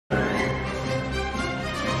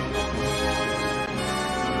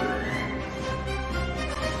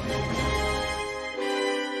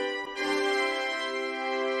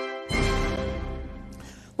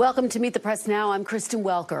Welcome to Meet the Press Now. I'm Kristen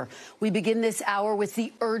Welker. We begin this hour with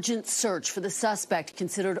the urgent search for the suspect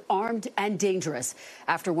considered armed and dangerous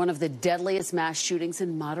after one of the deadliest mass shootings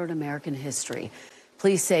in modern American history.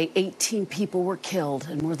 Police say 18 people were killed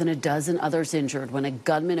and more than a dozen others injured when a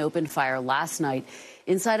gunman opened fire last night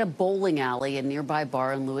inside a bowling alley in a nearby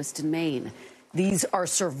bar in Lewiston, Maine. These are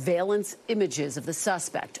surveillance images of the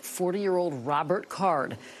suspect, 40-year-old Robert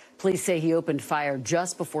Card. Police say he opened fire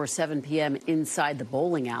just before 7 p.m. inside the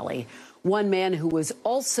bowling alley. One man who was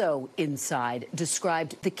also inside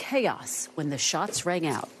described the chaos when the shots rang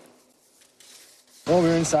out. Well, we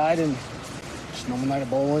were inside and just normal night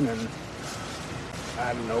of bowling, and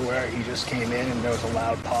out of nowhere he just came in and there was a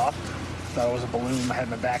loud pop. Thought it was a balloon. I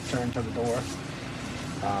had my back turned to the door.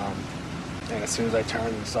 And as soon as I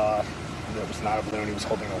turned and saw that it was not a balloon, he was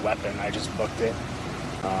holding a weapon, I just booked it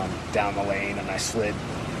down the lane, and I slid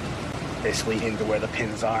basically into where the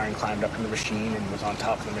pins are and climbed up in the machine and was on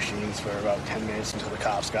top of the machines for about 10 minutes until the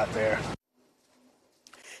cops got there.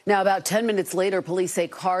 Now, about 10 minutes later, police say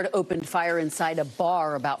Card opened fire inside a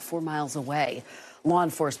bar about 4 miles away. Law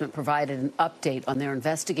enforcement provided an update on their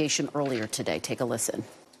investigation earlier today. Take a listen.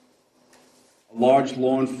 A large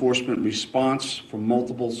law enforcement response from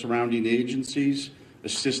multiple surrounding agencies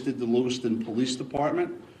assisted the Lewiston Police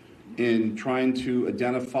Department in trying to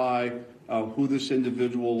identify who this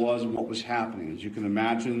individual was and what was happening. As you can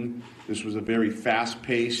imagine, this was a very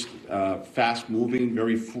fast-paced, fast-moving,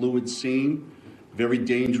 very fluid scene, very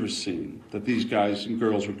dangerous scene that these guys and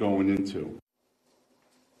girls were going into.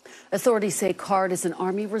 Authorities say Card is an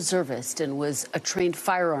Army reservist and was a trained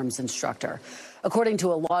firearms instructor. According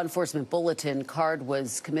to a law enforcement bulletin, Card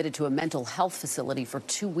was committed to a mental health facility for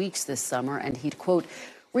 2 weeks this summer, and he'd, quote,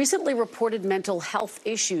 recently reported mental health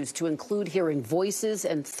issues to include hearing voices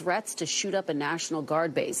and threats to shoot up a National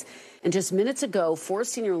Guard base. And just minutes ago, 4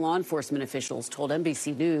 senior law enforcement officials told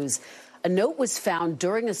NBC News a note was found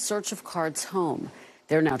during a search of Card's home.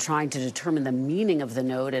 They're now trying to determine the meaning of the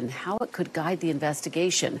note and how it could guide the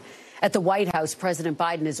investigation. At the White House, President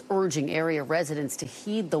Biden is urging area residents to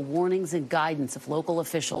heed the warnings and guidance of local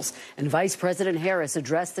officials. And Vice President Harris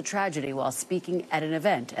addressed the tragedy while speaking at an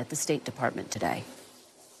event at the State Department today.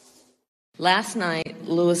 Last night,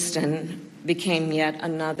 Lewiston became yet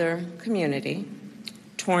another community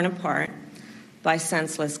torn apart by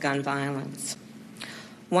senseless gun violence.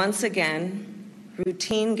 Once again,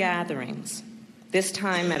 routine gatherings, this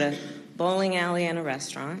time at a bowling alley and a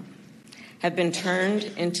restaurant, have been turned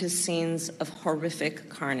into scenes of horrific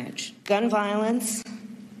carnage. Gun violence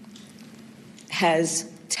has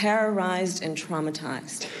terrorized and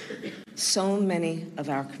traumatized so many of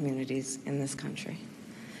our communities in this country.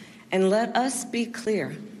 And let us be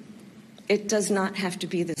clear, it does not have to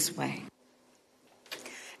be this way.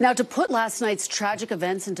 Now, to put last night's tragic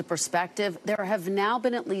events into perspective, there have now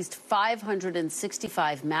been at least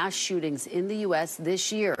 565 mass shootings in the U.S.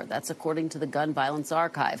 this year. That's according to the Gun Violence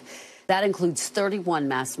Archive. That includes 31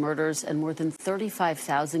 mass murders and more than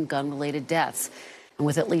 35,000 gun-related deaths. And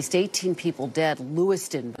with at least 18 people dead,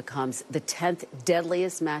 Lewiston becomes the 10th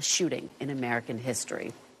deadliest mass shooting in American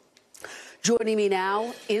history. Joining me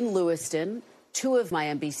now in Lewiston, 2 of my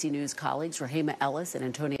NBC News colleagues, Rahema Ellis and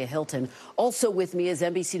Antonia Hilton. Also with me is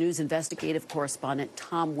NBC News investigative correspondent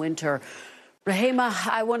Tom Winter. Rahema,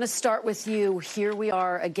 I want to start with you. Here we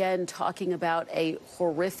are again talking about a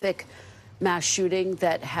horrific mass shooting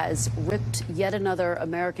that has ripped yet another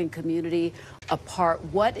American community apart.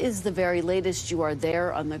 What is the very latest? You are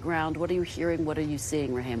there on the ground. What are you hearing? What are you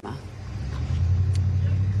seeing, Rahema?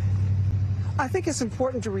 I think it's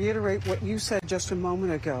important to reiterate what you said just a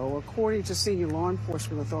moment ago. According to senior law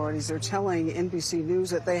enforcement authorities, they're telling NBC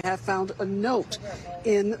News that they have found a note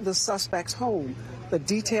in the suspect's home. The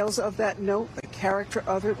details of that note, the character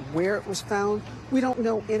of it, where it was found, we don't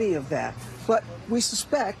know any of that. But we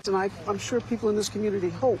suspect, and I'm sure people in this community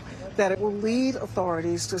hope, that it will lead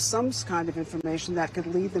authorities to some kind of information that could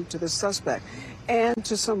lead them to the suspect and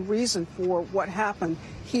to some reason for what happened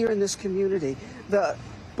here in this community. The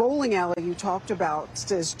bowling alley you talked about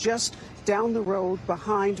is just down the road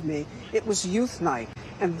behind me. It was youth night,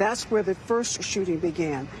 and that's where the first shooting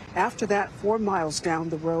began. After that, 4 miles down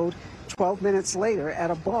the road, 12 minutes later at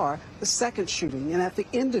a bar, the second shooting. And at the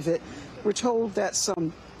end of it, we're told that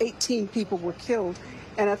some 18 people were killed,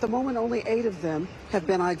 and at the moment only 8 of them have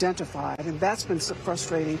been identified. And that's been so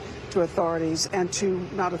frustrating to authorities, and to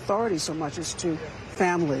not authorities so much as to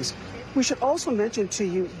families. We should also mention to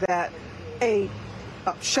you that a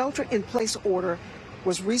shelter-in-place order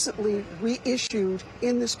was recently reissued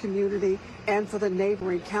in this community and for the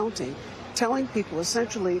neighboring county. telling people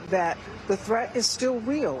essentially that the threat is still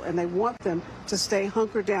real and they want them to stay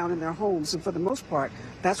hunkered down in their homes. And for the most part,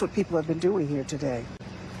 that's what people have been doing here today.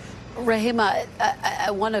 Rahima,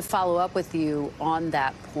 I want to follow up with you on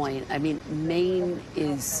that point. I mean, Maine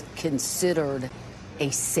is considered a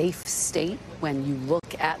safe state when you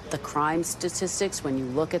look at the crime statistics, when you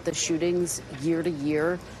look at the shootings year to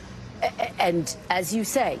year. And as you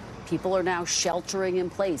say, people are now sheltering in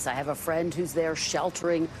place. I have a friend who's there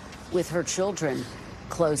sheltering with her children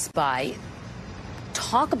close by.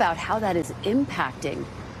 Talk about how that is impacting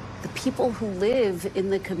the people who live in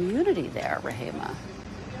the community there, Rahima.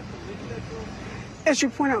 As you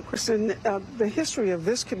point out, Kristen, the history of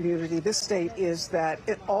this community, this state, is that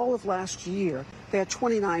in all of last year, they had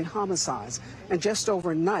 29 homicides, and just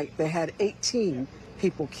overnight, they had 18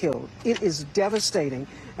 people killed. It is devastating,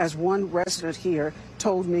 as one resident here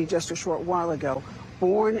told me just a short while ago.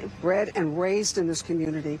 Born, bred, and raised in this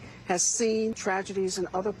community, has seen tragedies in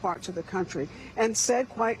other parts of the country, and said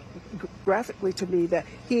quite graphically to me that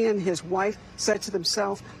he and his wife said to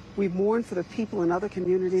themselves, "We mourn for the people in other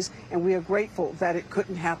communities, and we are grateful that it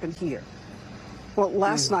couldn't happen here." Well,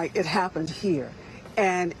 last night it happened here,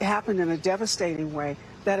 and it happened in a devastating way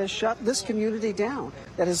that has shut this community down,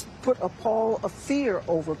 that has put a pall of fear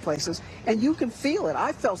over places. And you can feel it.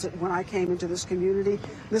 I felt it when I came into this community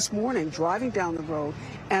this morning, driving down the road,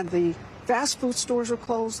 and the fast food stores are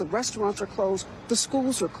closed, the restaurants are closed, the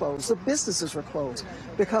schools are closed, the businesses are closed,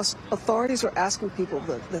 because authorities are asking people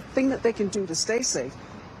the thing that they can do to stay safe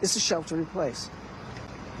is to shelter in place.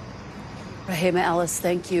 Rahima Ellis,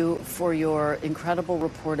 thank you for your incredible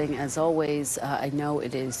reporting, as always. I know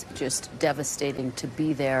it is just devastating to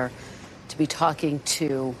be there, to be talking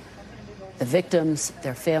to the victims,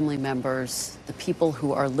 their family members, the people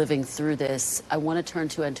who are living through this. I want to turn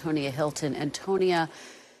to Antonia Hilton. Antonia,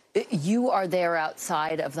 you are there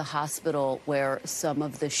outside of the hospital where some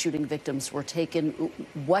of the shooting victims were taken.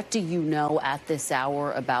 What do you know at this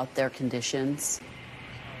hour about their conditions?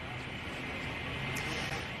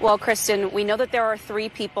 Well, Kristen, we know that there are 3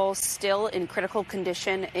 people still in critical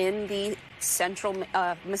condition in the central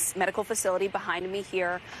medical facility behind me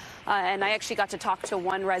here. And I actually got to talk to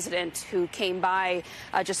one resident who came by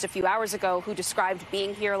just a few hours ago, who described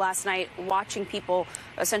being here last night, watching people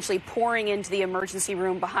essentially pouring into the emergency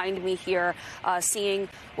room behind me here, seeing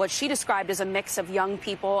what she described as a mix of young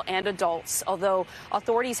people and adults. Although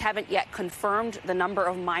authorities haven't yet confirmed the number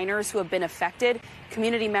of minors who have been affected,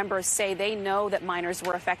 community members say they know that minors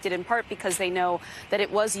were affected, in part because they know that it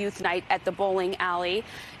was youth night at the bowling alley.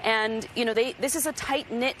 And, you know, this is a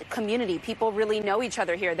tight-knit community. People really know each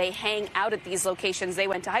other here. They hang out at these locations. They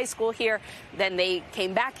went to high school here, then they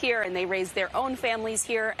came back here, and they raised their own families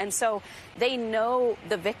here. And so they know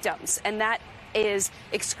the victims, and that is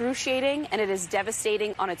excruciating, and it is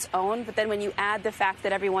devastating on its own. But then when you add the fact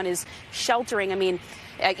that everyone is sheltering, I mean,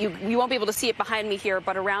 you won't be able to see it behind me here,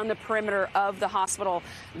 but around the perimeter of the hospital,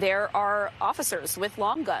 there are officers with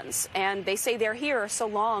long guns, and they say they're here so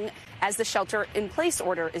long as the shelter-in-place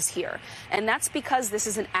order is here. And that's because this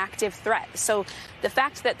is an active threat. So the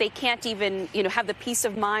fact that they can't even, have the peace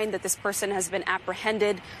of mind that this person has been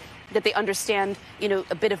apprehended, that they understand,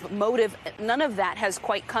 a bit of motive, none of that has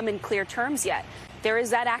quite come in clear terms yet. There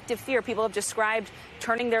is that active fear. People have described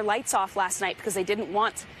turning their lights off last night because they didn't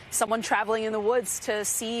want someone traveling in the woods to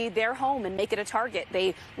see their home and make it a target.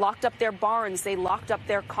 They locked up their barns. They locked up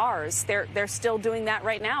their cars. They're still doing that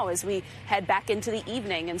right now as we head back into the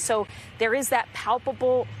evening. And so there is that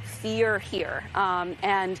palpable fear here.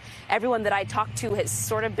 And everyone that I talked to has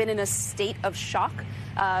sort of been in a state of shock.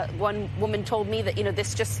 One woman told me that,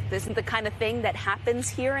 this just isn't the kind of thing that happens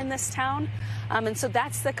here in this town. And so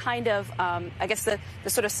that's the kind of, I guess, the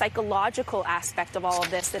sort of psychological aspect of all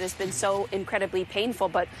of this that has been so incredibly painful.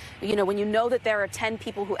 But, when you know that there are 10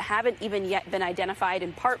 people who haven't even yet been identified,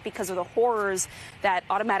 in part because of the horrors that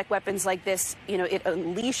automatic weapons like this, it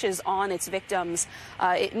unleashes on its victims,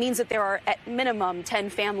 it means that there are at minimum 10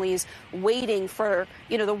 families waiting for,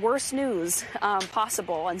 the worst news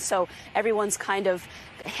possible. And so everyone's kind of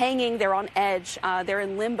hanging, they're on edge, they're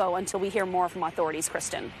in limbo until we hear more from authorities,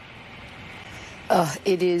 Kristen.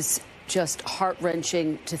 It is just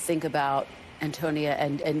heart-wrenching to think about, Antonia,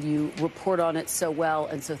 and you report on it so well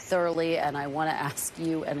and so thoroughly, and I want to ask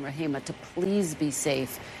you and Rahima to please be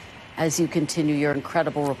safe as you continue your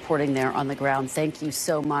incredible reporting there on the ground. Thank you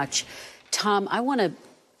so much. Tom, I want to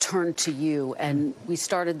turn to you, and we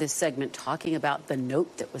started this segment talking about the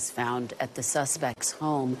note that was found at the suspect's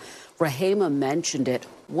home. Rahema mentioned it.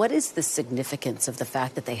 What is the significance of the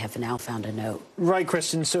fact that they have now found a note? Right,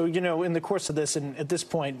 Kristen. So, in the course of this, and at this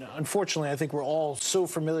point, unfortunately, I think we're all so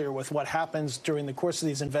familiar with what happens during the course of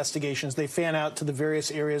these investigations. They fan out to the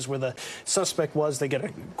various areas where the suspect was. They get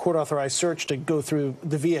a court-authorized search to go through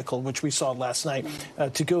the vehicle, which we saw last night,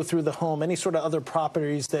 to go through the home, any sort of other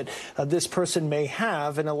properties that this person may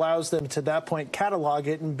have, and allows them to that point catalog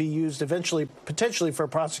it and be used eventually, potentially for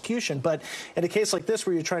prosecution. But in a case like this,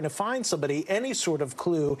 where you're trying to find somebody, any sort of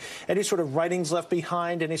clue, any sort of writings left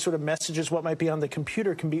behind, any sort of messages, what might be on the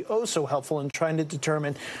computer, can be oh so helpful in trying to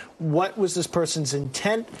determine what was this person's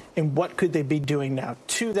intent and what could they be doing now.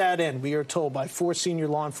 To that end, we are told by 4 senior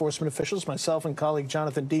law enforcement officials, myself and colleague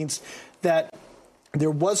Jonathan Dienst, that there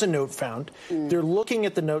was a note found. They're looking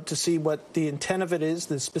at the note to see what the intent of it is,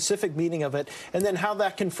 the specific meaning of it, and then how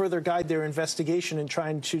that can further guide their investigation in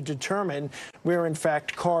trying to determine where, in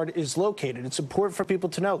fact, Card is located. It's important for people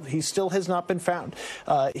to know he still has not been found.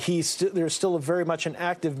 There's still very much an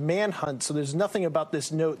active manhunt, so there's nothing about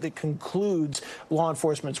this note that concludes law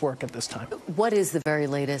enforcement's work at this time. What is the very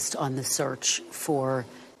latest on the search for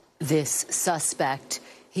this suspect?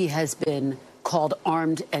 He has been called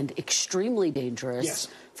armed and extremely dangerous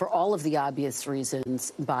for all of the obvious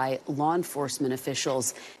reasons by law enforcement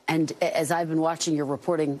officials. And as I've been watching your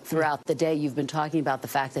reporting throughout the day, you've been talking about the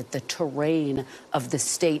fact that the terrain of the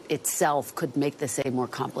state itself could make this a more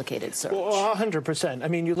complicated search. Well, 100%. I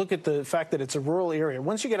mean, you look at the fact that it's a rural area.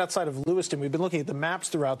 Once you get outside of Lewiston, we've been looking at the maps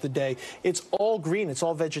throughout the day. It's all green. It's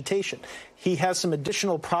all vegetation. He has some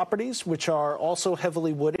additional properties, which are also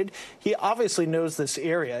heavily wooded. He obviously knows this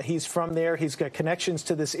area. He's from there. He's got connections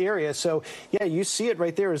to this area. So, yeah, you see it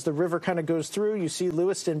right there as the river kind of goes through. You see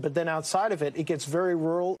Lewiston, but then outside of it, it gets very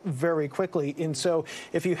rural very quickly. And so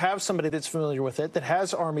if you have somebody that's familiar with it, that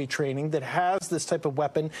has Army training, that has this type of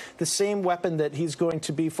weapon, the same weapon that he's going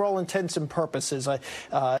to be, for all intents and purposes,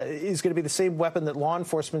 is going to be the same weapon that law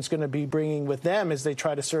enforcement's going to be bringing with them as they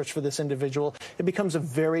try to search for this individual, it becomes a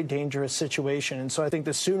very dangerous situation. And so I think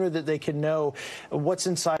the sooner that they can know what's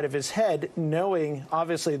inside of his head, knowing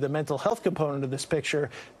obviously the mental health component of this picture,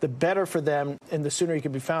 the better for them, and the sooner he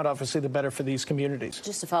can be found, obviously, the better for these communities.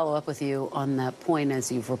 Just to follow up with you on that point,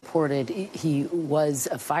 as you've reported, he was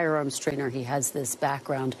a firearms trainer. He has this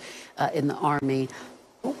background in the Army.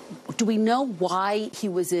 Do we know why he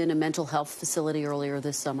was in a mental health facility earlier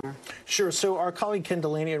this summer? Sure. So our colleague Ken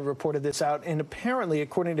Delaney reported this out, and apparently,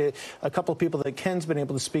 according to a couple of people that Ken's been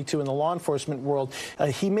able to speak to in the law enforcement world,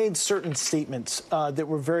 he made certain statements that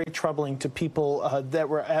were very troubling to people that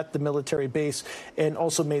were at the military base, and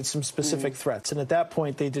also made some specific threats. And at that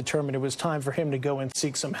point, they determined it was time for him to go and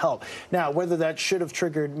seek some help. Now, whether that should have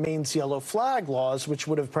triggered Maine's yellow flag laws, which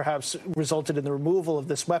would have perhaps resulted in the removal of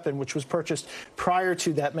this weapon, which was purchased prior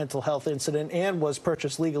to that mental health incident and was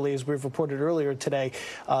purchased legally, as we've reported earlier today,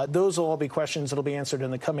 those will all be questions that will be answered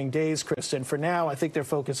in the coming days, Kristen. For now, I think their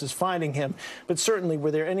focus is finding him. But certainly,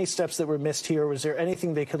 were there any steps that were missed here? Was there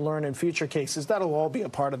anything they could learn in future cases? That'll all be a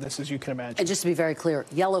part of this, as you can imagine. And just to be very clear,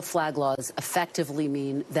 yellow flag laws effectively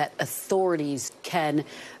mean that authorities can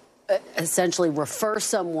essentially refer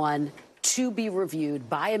someone to be reviewed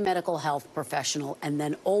by a medical health professional and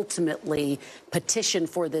then ultimately petition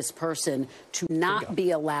for this person to not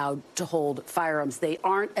be allowed to hold firearms. They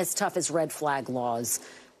aren't as tough as red flag laws.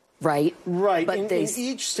 Right. Right. But in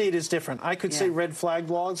each state is different. I could say red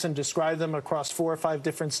flag laws and describe them across 4 or 5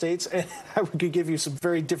 different states, and I could give you some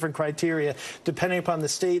very different criteria depending upon the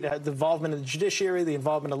state, the involvement of the judiciary, the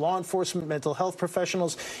involvement of law enforcement, mental health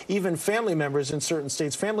professionals, even family members in certain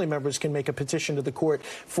states. Family members can make a petition to the court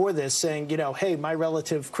for this, saying, hey, my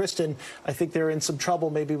relative Kristen, I think they're in some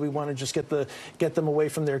trouble. Maybe we want to just get them away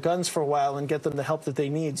from their guns for a while and get them the help that they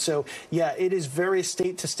need. So, yeah, it is very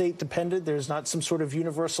state to state dependent. There's not some sort of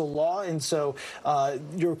universal law, and so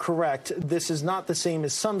you're correct. This is not the same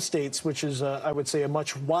as some states, which is, I would say, a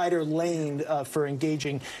much wider lane for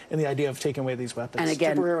engaging in the idea of taking away these weapons. And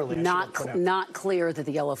again, not clear that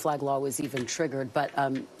the yellow flag law was even triggered, but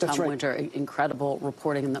Tom Winter, incredible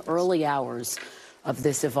reporting in the early hours of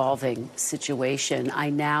this evolving situation. I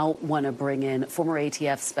now want to bring in former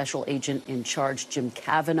ATF Special Agent in Charge, Jim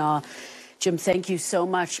Kavanaugh. Jim, thank you so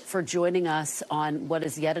much for joining us on what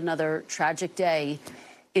is yet another tragic day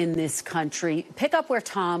in this country. Pick up where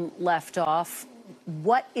Tom left off.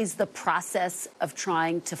 What is the process of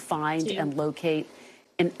trying to find and locate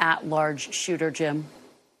an at-large shooter, Jim?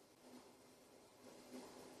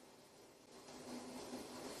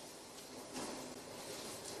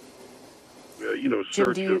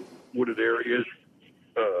 Search of wooded areas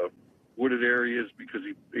because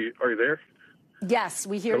are you there? Yes,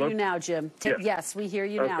 we hear you now, Jim. Yes, we hear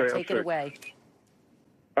you now. Take it away.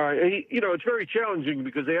 It's very challenging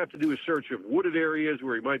because they have to do a search of wooded areas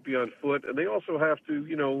where he might be on foot, and they also have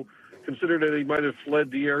to, consider that he might have fled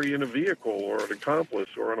the area in a vehicle or an accomplice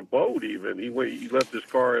or on a boat even. He left his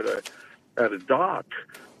car at a dock.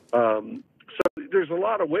 So there's a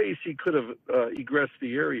lot of ways he could have egressed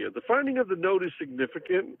the area. The finding of the note is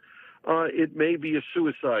significant. It may be a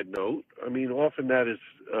suicide note. I mean, often that is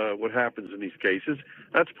what happens in these cases.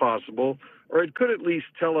 That's possible. Or it could at least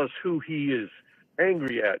tell us who he is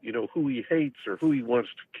angry at, who he hates or who he wants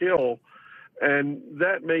to kill. And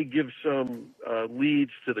that may give some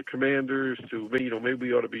leads to the commanders to, maybe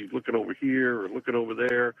we ought to be looking over here or looking over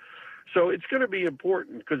there. So it's going to be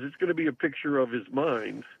important because it's going to be a picture of his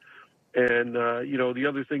mind. And, the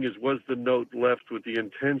other thing is, was the note left with the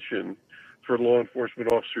intention for law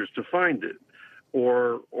enforcement officers to find it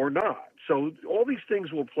or not? So all these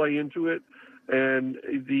things will play into it. And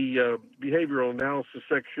the behavioral analysis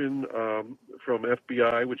section from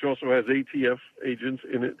FBI, which also has ATF agents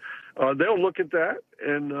in it, they'll look at that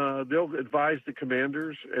and they'll advise the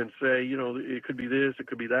commanders and say, it could be this, it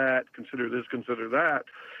could be that, consider this, consider that.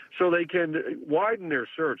 So they can widen their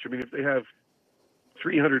search. I mean, if they have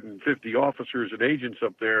 350 officers and agents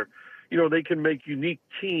up there, they can make unique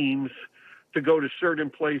teams to go to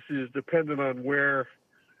certain places depending on where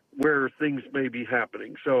things may be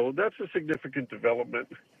happening. So that's a significant development.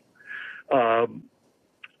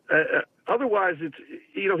 Otherwise, it's,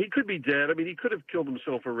 he could be dead. I mean, he could have killed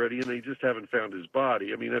himself already, and they just haven't found his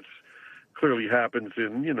body. I mean, that's clearly happens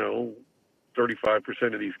in,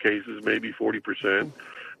 35% of these cases, maybe 40%.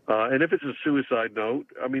 And if it's a suicide note,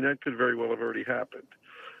 I mean, that could very well have already happened.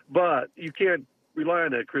 But you can't rely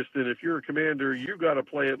on that, Kristen. If you're a commander, you've got to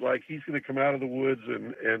play it like he's going to come out of the woods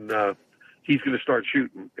and he's going to start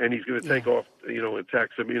shooting, and he's going to take off, attack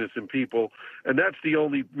some innocent people, and that's the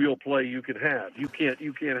only real play you can have. You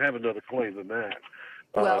can't have another play than that.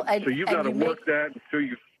 Well, so you got to work that until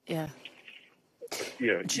you. Yeah.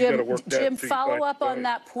 Yeah, Jim, follow up on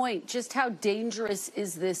that point. Just how dangerous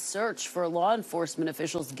is this search for law enforcement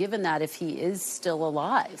officials, given that if he is still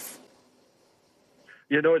alive?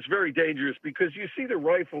 It's very dangerous because you see the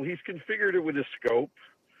rifle. He's configured it with a scope.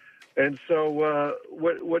 And so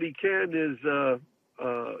what he can is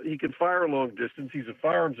he can fire a long distance. He's a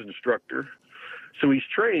firearms instructor, so he's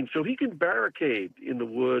trained. So he can barricade in the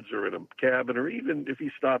woods or in a cabin or even if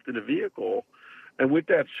he stopped in a vehicle. And with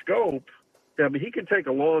that scope, I mean, he can take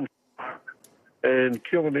a long shot and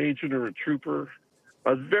kill an agent or a trooper.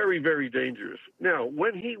 Very, very dangerous. Now,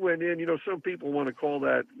 when he went in, some people want to call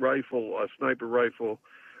that rifle a sniper rifle.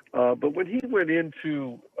 But when he went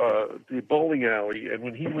into the bowling alley and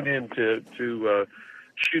when he went in to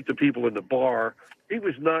shoot the people in the bar, he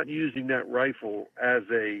was not using that rifle as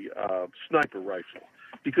a sniper rifle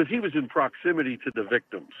because he was in proximity to the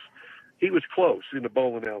victims. He was close in the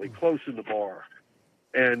bowling alley, close in the bar.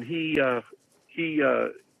 And he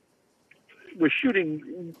was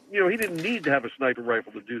shooting, he didn't need to have a sniper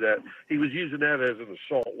rifle to do that. He was using that as an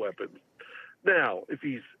assault weapon. Now, if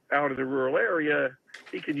he's out in the rural area,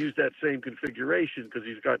 he can use that same configuration because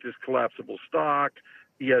he's got this collapsible stock.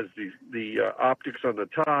 He has the optics on the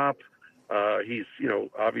top. He's,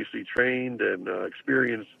 obviously trained and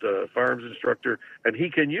experienced firearms instructor, and he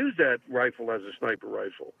can use that rifle as a sniper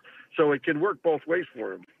rifle. So it can work both ways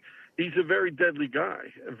for him. He's a very deadly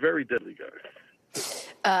guy, a very deadly guy.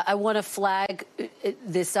 I want to flag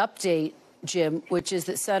this update, Jim, which is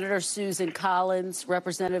that Senator Susan Collins,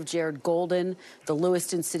 Representative Jared Golden, the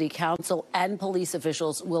Lewiston City Council, and police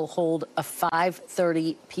officials will hold a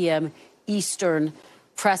 5:30 p.m. Eastern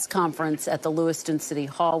press conference at the Lewiston City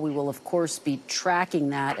Hall. We will, of course, be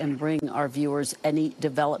tracking that and bring our viewers any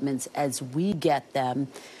developments as we get them.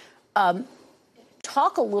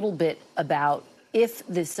 Talk a little bit about if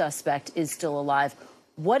this suspect is still alive.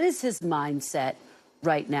 What is his mindset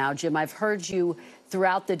right now, Jim? I've heard you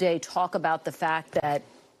throughout the day talk about the fact that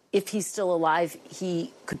if he's still alive,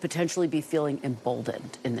 he could potentially be feeling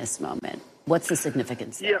emboldened in this moment. What's the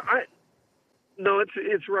significance there? Yeah, no,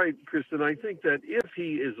 it's right, Kristen. I think that if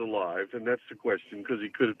he is alive, and that's the question, because he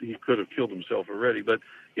could have killed himself already, but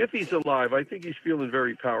if he's alive, I think he's feeling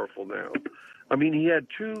very powerful now. I mean, he had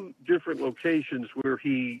two different locations where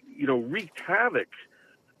he, wreaked havoc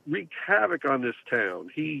on this town.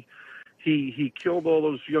 He killed all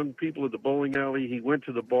those young people at the bowling alley. He went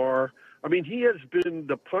to the bar. I mean, he has been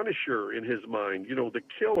the Punisher in his mind, the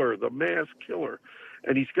killer, the mass killer.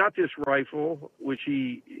 And he's got this rifle, which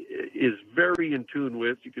he is very in tune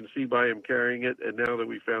with. You can see by him carrying it. And now that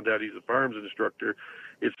we found out he's a firearms instructor,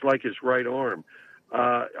 it's like his right arm.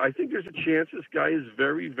 I think there's a chance this guy is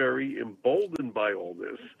very, very emboldened by all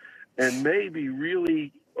this and maybe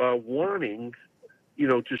really wanting,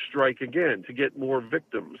 to strike again, to get more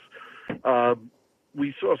victims.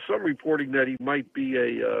 We saw some reporting that he might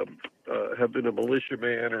be have been a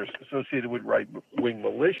militiaman or associated with right-wing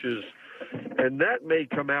militias, and that may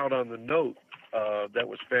come out on the note that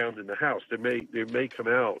was found in the house. There may come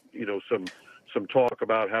out, some talk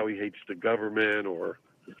about how he hates the government, or,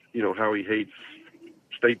 how he hates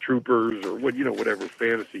state troopers, or whatever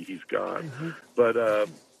fantasy he's got. Mm-hmm. But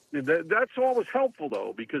that's always helpful,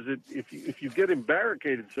 though, because if you get him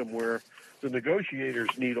barricaded somewhere, the negotiators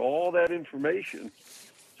need all that information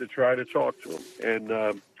to try to talk to him.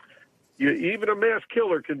 And even a mass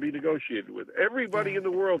killer can be negotiated with. Everybody in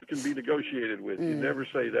the world can be negotiated with. You never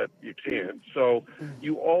say that you can't. So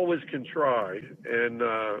you always can try. And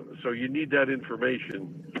so you need that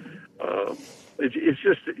information. It's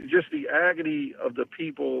just the agony of the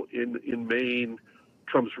people in Maine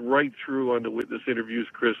comes right through on the witness interviews,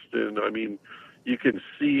 Kristen. I mean, you can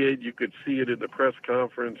see it. You could see it in the press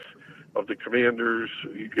conference of the commanders.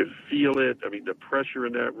 You could feel it. I mean, the pressure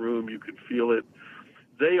in that room, you could feel it.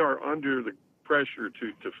 They are under the pressure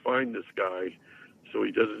to find this guy so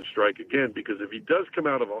he doesn't strike again, because if he does come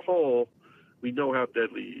out of a hole, we know how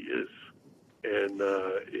deadly he is. And,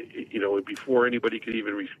 before anybody can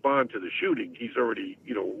even respond to the shooting, he's already,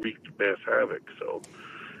 wreaked mass havoc. So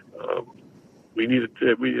we need a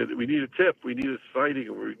tip. We need a sighting,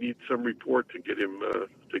 or we need some report to get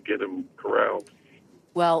him corralled.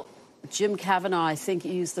 Well, Jim Kavanaugh, I think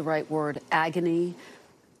you used the right word, agony.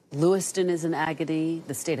 Lewiston is in agony.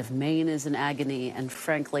 The state of Maine is in agony. And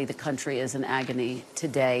frankly, the country is in agony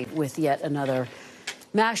today with yet another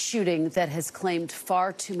mass shooting that has claimed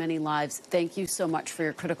far too many lives. Thank you so much for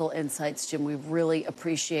your critical insights, Jim. We really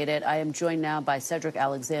appreciate it. I am joined now by Cedric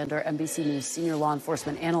Alexander, NBC News senior law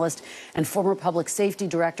enforcement analyst and former public safety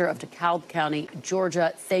director of DeKalb County,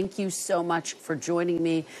 Georgia. Thank you so much for joining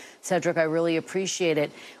me, Cedric. I really appreciate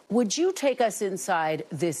it. Would you take us inside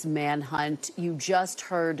this manhunt? You just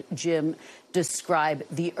heard Jim describe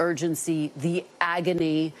the urgency, the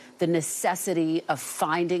agony, the necessity of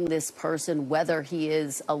finding this person, whether he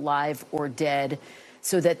is alive or dead,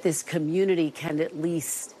 so that this community can at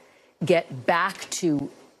least get back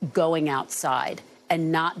to going outside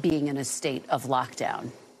and not being in a state of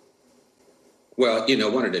lockdown. Well,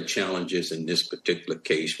 one of the challenges in this particular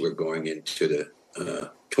case, we're going into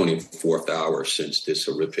the 24th hour since this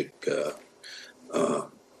horrific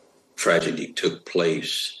tragedy took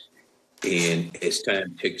place. And as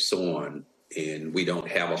time ticks on, and we don't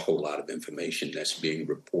have a whole lot of information that's being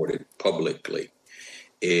reported publicly,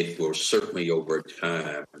 it will certainly over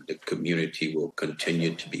time, the community will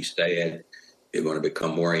continue to be sad. They're going to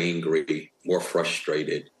become more angry, more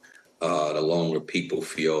frustrated. The longer people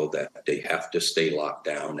feel that they have to stay locked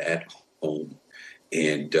down at home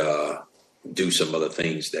and do some other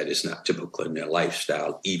things that is not typical in their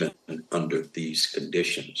lifestyle, even under these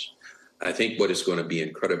conditions. I think what is going to be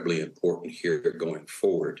incredibly important here going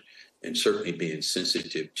forward, and certainly being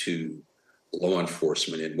sensitive to law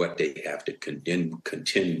enforcement and what they have to contend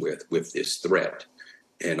with this threat.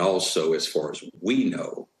 And also, as far as we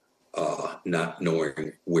know, not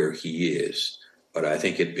knowing where he is. But I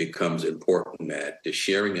think it becomes important that the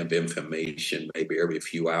sharing of information, maybe every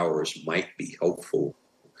few hours, might be helpful.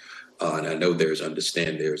 And I know there's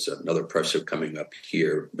another presser coming up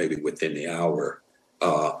here, maybe within the hour.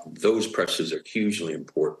 Those pressures are hugely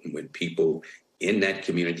important when people in that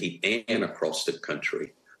community and across the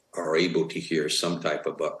country are able to hear some type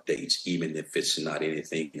of updates, even if it's not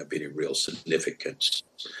anything of any real significance.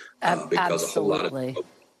 Because Absolutely.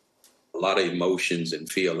 a lot of emotions and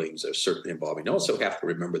feelings are certainly involved. You also have to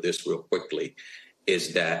remember this real quickly,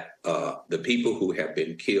 is that the people who have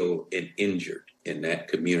been killed and injured in that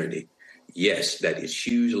community, yes, that is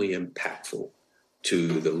hugely impactful to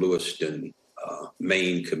the Lewiston,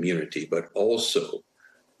 Maine community, but also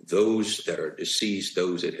those that are deceased,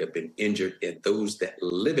 those that have been injured, and those that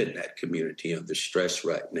live in that community under stress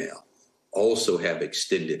right now also have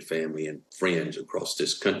extended family and friends across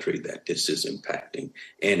this country that this is impacting,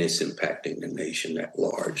 and it's impacting the nation at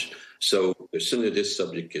large. So the sooner this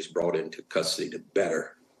subject is brought into custody, the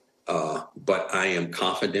better. But I am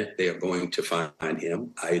confident they are going to find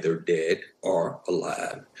him, either dead or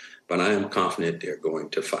alive. But I am confident they're going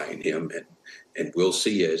to find him, and we'll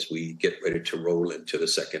see as we get ready to roll into the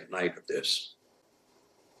second night of this.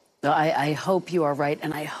 I hope you are right,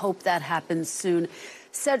 and I hope that happens soon.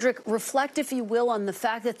 Cedric, reflect, if you will, on the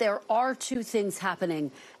fact that there are two things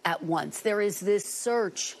happening at once. There is this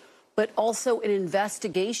search, but also an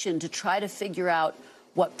investigation to try to figure out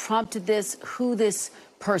what prompted this, who this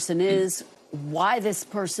person is, why this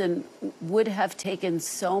person would have taken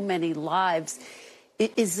so many lives.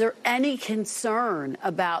 Is there any concern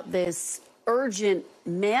about this urgent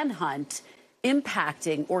manhunt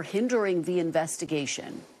impacting or hindering the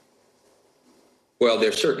investigation? Well,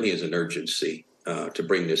 there certainly is an urgency to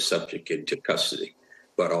bring this subject into custody,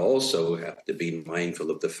 but I also have to be mindful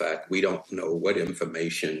of the fact we don't know what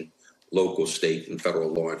information local, state, and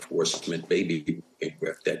federal law enforcement may be working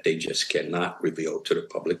with that they just cannot reveal to the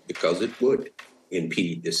public because it would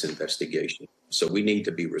impede this investigation. So we need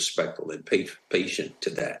to be respectful and patient to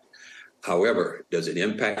that. However, does it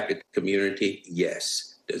impact the community?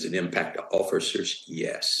 Yes. Does it impact the officers?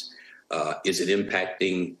 Yes. Is it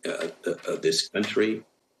impacting this country?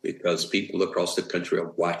 Because people across the country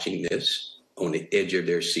are watching this on the edge of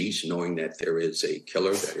their seats, knowing that there is a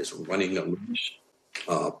killer that is running loose,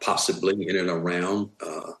 possibly in and around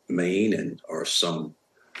Maine and or some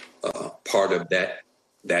part of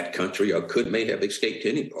that country, or may have escaped to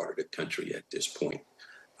any part of the country at this point.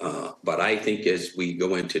 But I think as we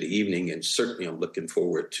go into the evening, and certainly I'm looking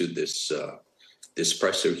forward to this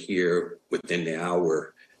presser here within the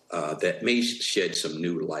hour, that may shed some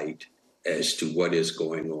new light as to what is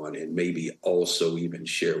going on, and maybe also even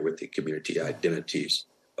share with the community identities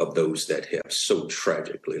of those that have so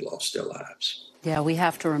tragically lost their lives. Yeah, we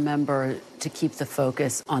have to remember to keep the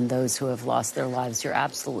focus on those who have lost their lives. You're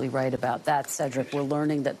absolutely right about that, Cedric. We're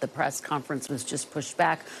learning that the press conference was just pushed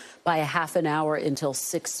back by a half an hour until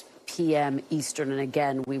 6 p.m. Eastern. And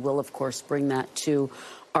again, we will, of course, bring that to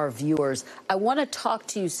our viewers. I want to talk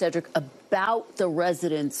to you, Cedric, about the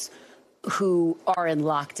residents who are in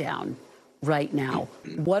lockdown right now.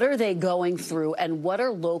 What are they going through, and what are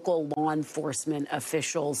local law enforcement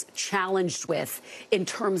officials challenged with in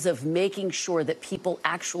terms of making sure that people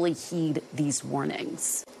actually heed these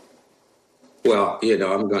warnings? Well,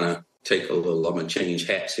 I'm going to change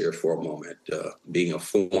hats here for a moment, being a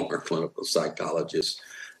former clinical psychologist,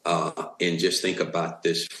 and just think about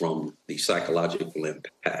this from the psychological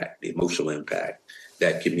impact, the emotional impact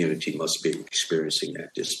that community must be experiencing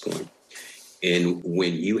at this point. And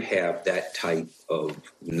when you have that type of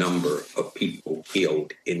number of people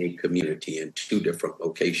killed in a community in 2 different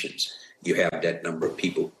locations, you have that number of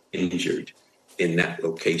people injured in that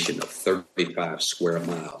location of 35 square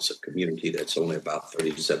miles, a community that's only about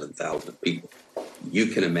 37,000 people. You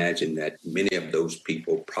can imagine that many of those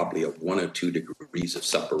people probably have 1 or 2 degrees of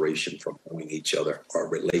separation from knowing each other or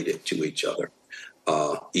related to each other,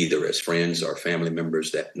 either as friends or family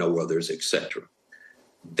members that know others, etc.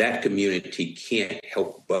 That community can't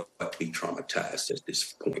help but be traumatized at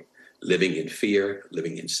this point, living in fear,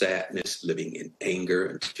 living in sadness, living in anger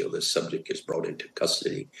until the subject is brought into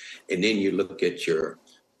custody. And then you look at your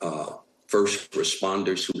first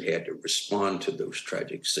responders who had to respond to those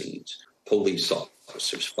tragic scenes, police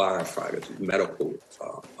officers, firefighters, medical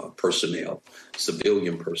personnel,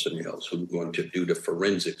 civilian personnel who are going to do the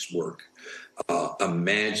forensics work.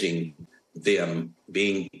 Imagine them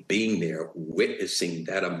being there, witnessing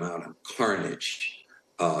that amount of carnage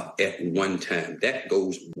at one time. That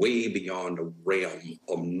goes way beyond the realm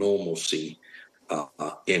of normalcy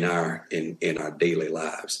in our daily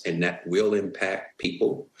lives, and that will impact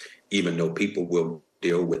people, even though people will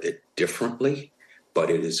deal with it differently. But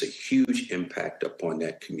it is a huge impact upon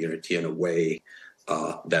that community in a way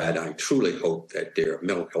that I truly hope that there are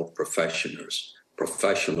mental health professionals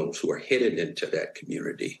who are headed into that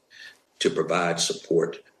community to provide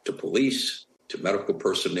support to police, to medical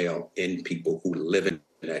personnel, and people who live in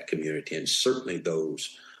that community, and certainly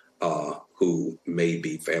those who may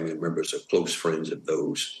be family members or close friends of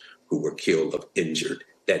those who were killed or injured.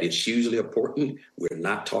 That is hugely important. We're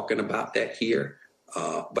not talking about that here,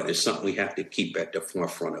 but it's something we have to keep at the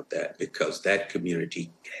forefront of that, because that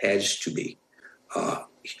community has to be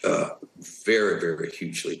very, very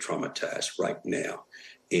hugely traumatized right now.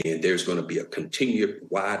 And there's going to be a continued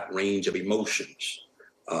wide range of emotions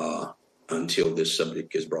until this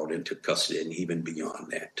subject is brought into custody and even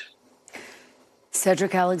beyond that.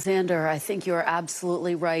 Cedric Alexander, I think you're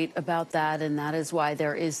absolutely right about that. And that is why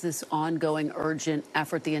there is this ongoing urgent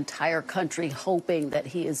effort, the entire country hoping that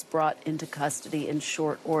he is brought into custody in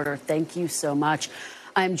short order. Thank you so much.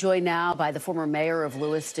 I'm joined now by the former mayor of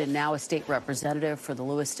Lewiston, now a state representative for the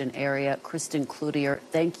Lewiston area, Kristen Cloutier.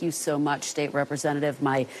 Thank you so much, State Representative.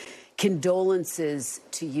 My condolences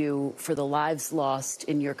to you for the lives lost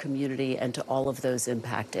in your community and to all of those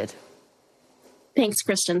impacted. Thanks,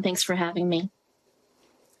 Kristen. Thanks for having me.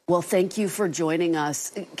 Well, thank you for joining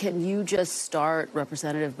us. Can you just start,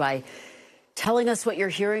 Representative, by telling us what you're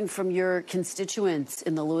hearing from your constituents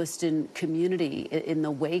in the Lewiston community in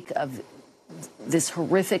the wake of this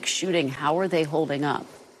horrific shooting? How are they holding up?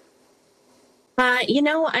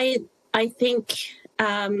 I think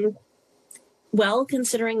well,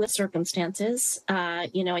 considering the circumstances. I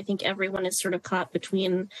think everyone is sort of caught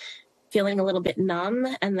between feeling a little bit numb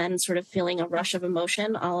and then sort of feeling a rush of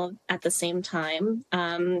emotion all at the same time.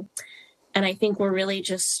 And I think we're really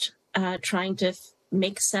just trying to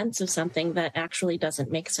make sense of something that actually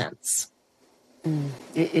doesn't make sense.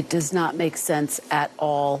 It does not make sense at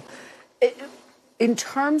all. In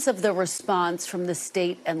terms of the response from the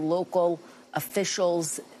state and local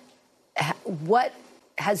officials, what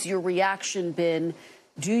has your reaction been?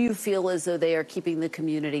 Do you feel as though they are keeping the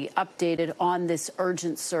community updated on this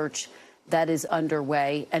urgent search that is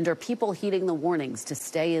underway? And are people heeding the warnings to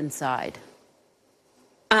stay inside?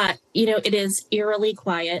 It is eerily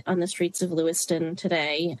quiet on the streets of Lewiston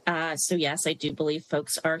today. So, yes, I do believe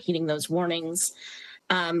folks are heeding those warnings.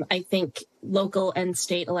 I think local and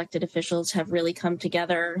state elected officials have really come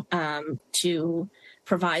together to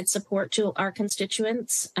provide support to our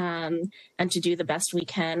constituents and to do the best we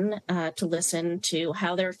can to listen to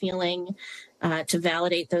how they're feeling, to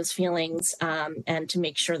validate those feelings, and to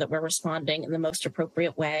make sure that we're responding in the most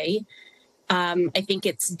appropriate way. I think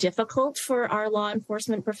it's difficult for our law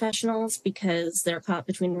enforcement professionals because they're caught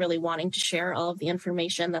between really wanting to share all of the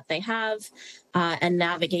information that they have and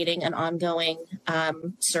navigating an ongoing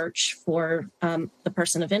search for the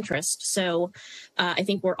person of interest. So I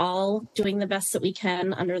think we're all doing the best that we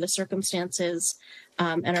can under the circumstances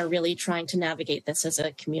and are really trying to navigate this as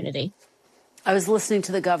a community. I was listening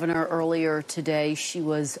to the governor earlier today. She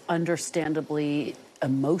was understandably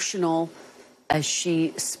emotional as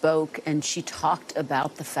she spoke, and she talked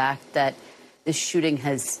about the fact that this shooting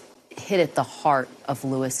has hit at the heart of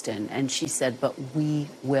Lewiston. And she said, but we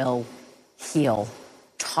will heal.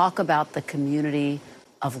 Talk about the community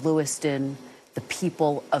of Lewiston, the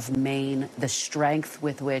people of Maine, the strength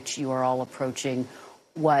with which you are all approaching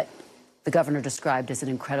what the governor described as an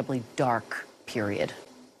incredibly dark period.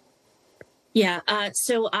 Yeah,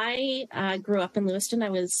 so I grew up in Lewiston. I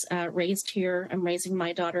was raised here. I'm raising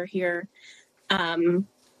my daughter here.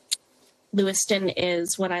 Lewiston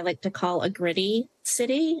is what I like to call a gritty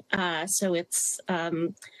city. So it's a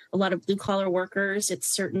lot of blue collar workers.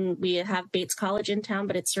 We have Bates College in town,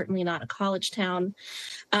 but it's certainly not a college town.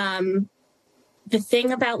 The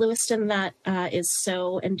thing about Lewiston that is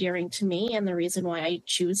so endearing to me, and the reason why I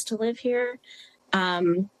choose to live here,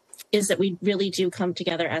 is that we really do come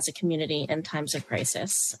together as a community in times of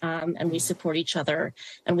crisis, and we support each other,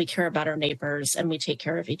 and we care about our neighbors, and we take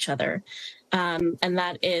care of each other. And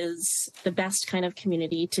that is the best kind of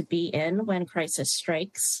community to be in when crisis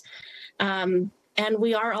strikes. And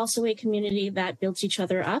we are also a community that builds each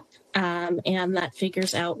other up and that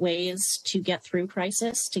figures out ways to get through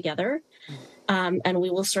crisis together. And we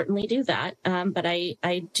will certainly do that. But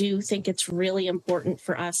I do think it's really important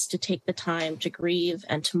for us to take the time to grieve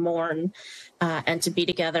and to mourn and to be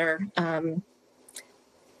together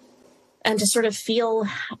and to sort of feel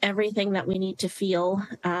everything that we need to feel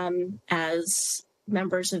as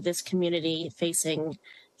members of this community facing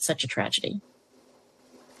such a tragedy.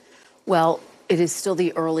 Well, it is still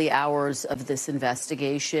the early hours of this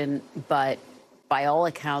investigation, but by all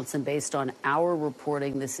accounts and based on our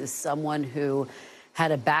reporting, this is someone who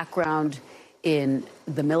had a background in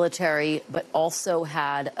the military, but also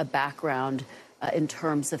had a background in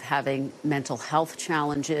terms of having mental health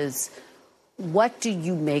challenges. What do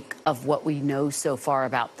you make of what we know so far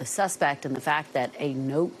about the suspect and the fact that a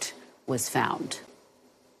note was found?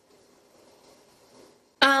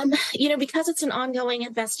 Because it's an ongoing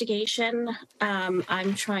investigation,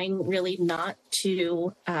 I'm trying really not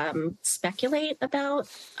to speculate about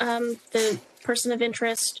the person of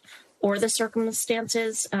interest or the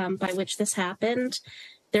circumstances by which this happened.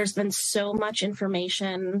 There's been so much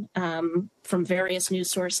information from various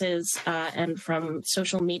news sources and from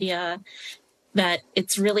social media that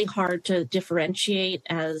it's really hard to differentiate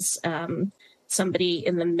as somebody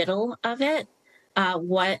in the middle of it.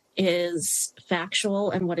 What is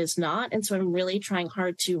factual and what is not. And so I'm really trying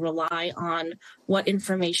hard to rely on what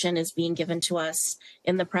information is being given to us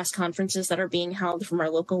in the press conferences that are being held from our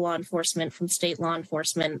local law enforcement, from state law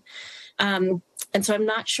enforcement. And so I'm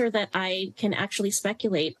not sure that I can actually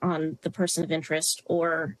speculate on the person of interest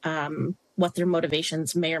or what their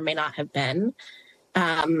motivations may or may not have been.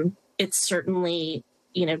 It's certainly,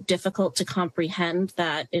 difficult to comprehend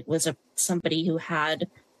that it was somebody who had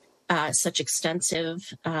such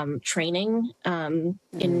extensive training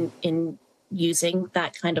in using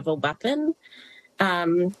that kind of a weapon.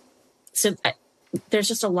 So there's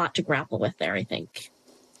just a lot to grapple with there, I think.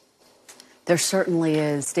 There certainly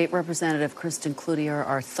is. State Representative Kristen Cloutier,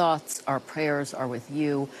 our thoughts, our prayers are with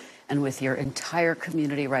you and with your entire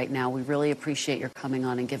community right now. We really appreciate your coming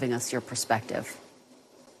on and giving us your perspective.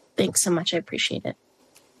 Thanks so much. I appreciate it.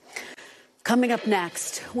 Coming up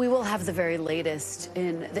next, we will have the very latest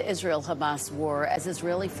in the Israel-Hamas war as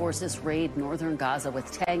Israeli forces raid northern Gaza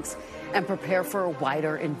with tanks and prepare for a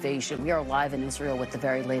wider invasion. We are live in Israel with the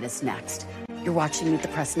very latest next. You're watching Meet the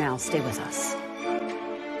Press Now. Stay with us.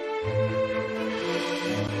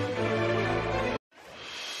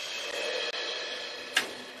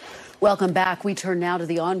 Welcome back. We turn now to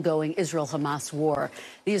the ongoing Israel-Hamas war.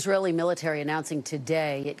 The Israeli military announcing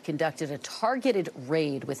today it conducted a targeted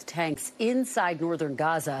raid with tanks inside northern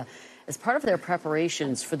Gaza as part of their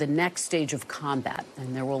preparations for the next stage of combat.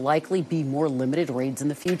 And there will likely be more limited raids in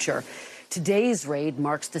the future. Today's raid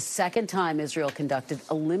marks the second time Israel conducted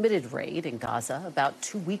a limited raid in Gaza. About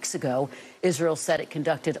 2 weeks ago, Israel said it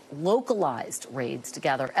conducted localized raids to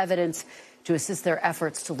gather evidence to assist their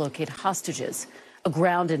efforts to locate hostages. A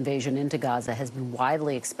ground invasion into Gaza has been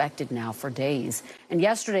widely expected now for days. And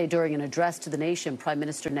yesterday, during an address to the nation, Prime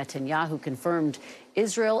Minister Netanyahu confirmed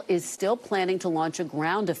Israel is still planning to launch a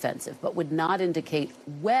ground offensive, but would not indicate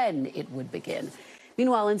when it would begin.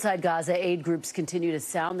 Meanwhile, inside Gaza, aid groups continue to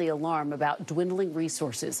sound the alarm about dwindling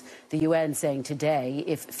resources. The UN saying today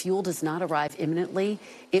if fuel does not arrive imminently,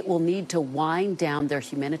 it will need to wind down their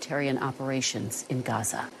humanitarian operations in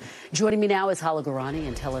Gaza. Joining me now is Hala Garani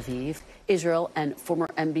in Tel Aviv, Israel, and former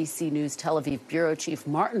NBC News Tel Aviv bureau chief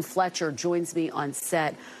Martin Fletcher joins me on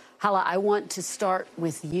set. Hala, I want to start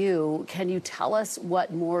with you. Can you tell us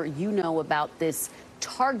what more you know about this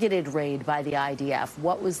targeted raid by the IDF?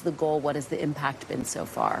 What was the goal? What has the impact been so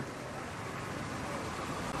far?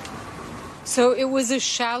 So it was a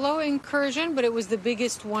shallow incursion, but it was the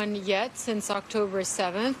biggest one yet since October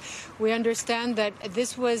 7th. We understand that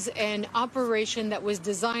this was an operation that was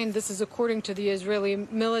designed, this is according to the Israeli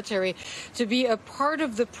military, to be a part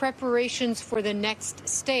of the preparations for the next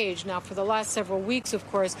stage. Now, for the last several weeks, of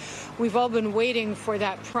course, we've all been waiting for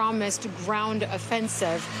that promised ground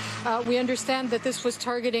offensive. We understand that this was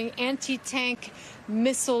targeting anti-tank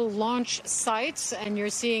missile launch sites, and you're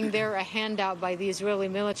seeing there a handout by the Israeli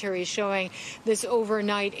military showing this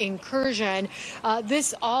overnight incursion.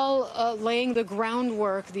 This all laying the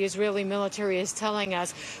groundwork, the Israeli military is telling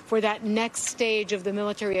us, for that next stage of the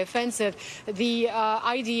military offensive. The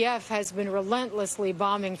IDF has been relentlessly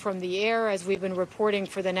bombing from the air, as we've been reporting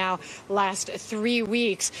for the now last 3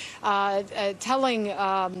 weeks, telling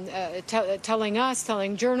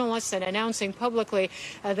journalists and announcing publicly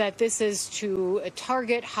that this is to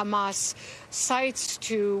target Hamas sites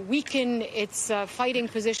to weaken its fighting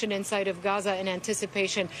position inside of Gaza in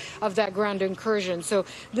anticipation of that ground incursion. So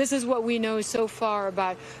this is what we know so far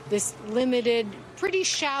about this limited, pretty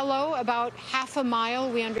shallow, about half a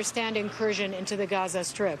mile, we understand, incursion into the Gaza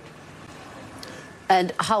Strip.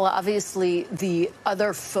 And Hala, obviously, the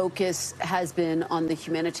other focus has been on the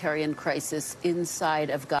humanitarian crisis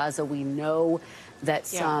inside of Gaza. We know that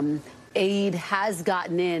some aid has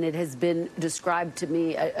gotten in. It has been described to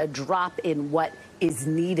me a drop in what is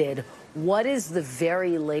needed. What is the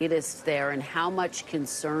very latest there, and how much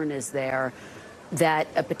concern is there that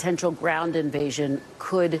a potential ground invasion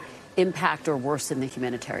could impact or worsen the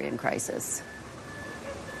humanitarian crisis?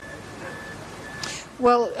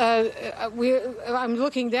 Well, I'm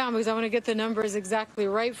looking down because I want to get the numbers exactly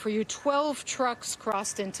right for you. 12 trucks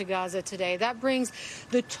crossed into Gaza today. That brings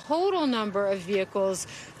the total number of vehicles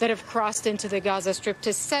that have crossed into the Gaza Strip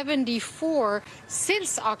to 74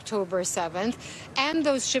 since October 7th. And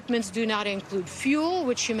those shipments do not include fuel,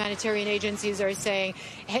 which humanitarian agencies are saying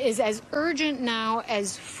is as urgent now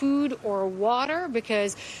as food or water,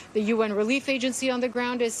 because the UN Relief Agency on the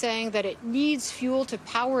ground is saying that it needs fuel to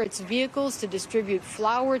power its vehicles, to distribute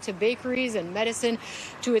flour to bakeries and medicine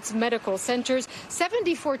to its medical centers.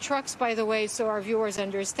 74 trucks, by the way, so our viewers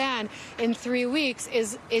understand, in 3 weeks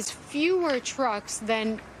is fewer trucks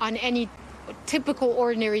than on any typical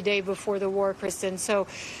ordinary day before the war, Kristen. So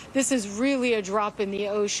this is really a drop in the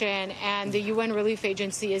ocean, and the UN Relief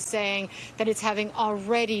Agency is saying that it's having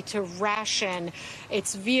already to ration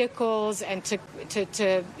its vehicles and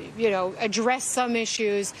to address some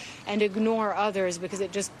issues and ignore others, because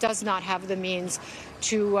it just does not have the means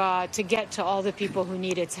to get to all the people who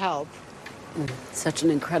need its help. Such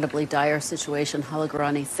an incredibly dire situation. Hala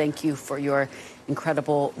Garani, thank you for your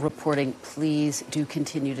incredible reporting. Please do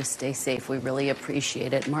continue to stay safe. We really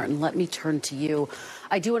appreciate it. Martin, let me turn to you.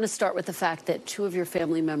 I do want to start with the fact that 2 of your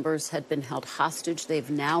family members had been held hostage. They've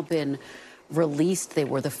now been released. They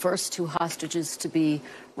were the first 2 hostages to be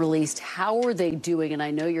released. How are they doing? And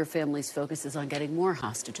I know your family's focus is on getting more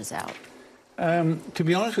hostages out. To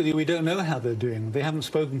be honest with you, we don't know how they're doing. They haven't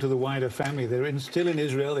spoken to the wider family. They're still in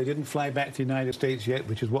Israel. They didn't fly back to the United States yet,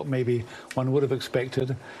 which is what maybe one would have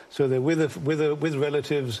expected. So they're with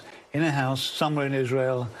relatives in a house somewhere in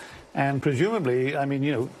Israel. And presumably, I mean,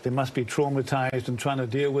 you know, they must be traumatized and trying to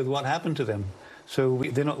deal with what happened to them. So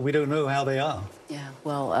we don't know how they are. Yeah,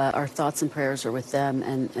 well, our thoughts and prayers are with them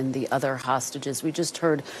and the other hostages. We just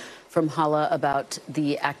heard from Hala about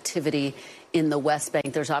the activity in the West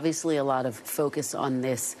Bank. There's obviously a lot of focus on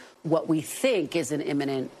this, what we think is an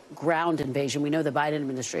imminent ground invasion. We know the Biden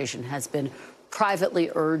administration has been privately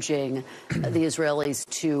urging the Israelis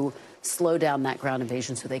to slow down that ground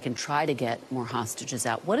invasion so they can try to get more hostages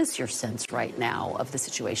out. What is your sense right now of the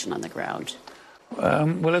situation on the ground?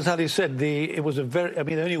 Well, as Ali said, it was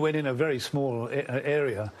they only went in a very small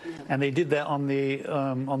area, and they did that on the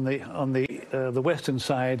western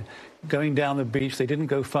side, going down the beach. They didn't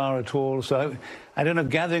go far at all. So I don't know,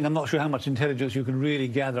 gathering, I'm not sure how much intelligence you can really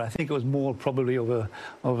gather. I think it was more probably of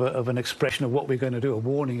an expression of what we're going to do, a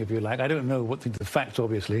warning, if you like. I don't know what the facts,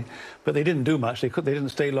 obviously, but they didn't do much. They didn't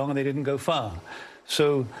stay long, and they didn't go far.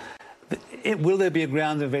 So will there be a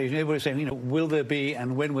ground invasion? Everybody's saying, you know, will there be,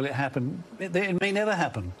 and when will it happen? It may never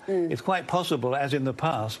happen. It's quite possible, as in the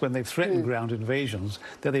past, when they've threatened ground invasions,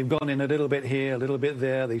 that they've gone in a little bit here, a little bit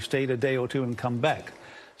there, they've stayed a day or two and come back.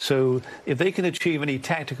 So if they can achieve any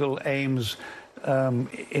tactical aims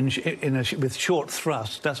with short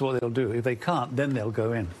thrusts, that's what they'll do. If they can't, then they'll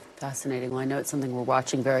go in. Fascinating. Well, I know it's something we're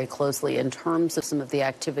watching very closely. In terms of some of the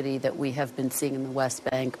activity that we have been seeing in the West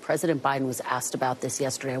Bank, President Biden was asked about this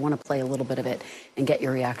yesterday. I want to play a little bit of it and get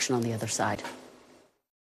your reaction on the other side.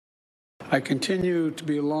 I continue to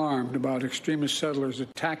be alarmed about extremist settlers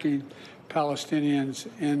attacking Palestinians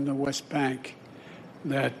in the West Bank.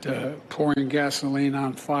 That pouring gasoline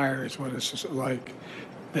on fire is what it's like.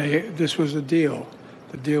 This was a deal.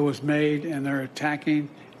 The deal was made, and they're attacking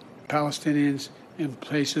Palestinians in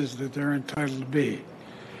places that they're entitled to be.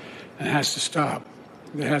 And it has to stop.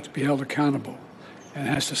 They have to be held accountable. And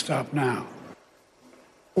it has to stop now.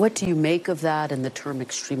 What do you make of that and the term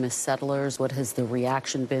extremist settlers? What has the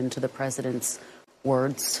reaction been to the president's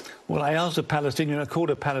words? Well, I asked I called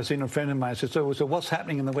a Palestinian friend of mine. I said, so what's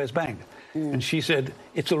happening in the West Bank? And she said,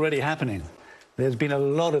 it's already happening. There's been a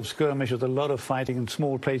lot of skirmishes, a lot of fighting in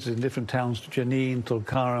small places in different towns, Jenin,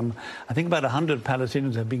 Tulkarm. I think about 100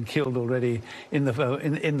 Palestinians have been killed already in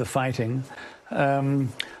the fighting.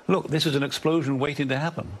 Look, this is an explosion waiting to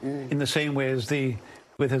happen. In the same way as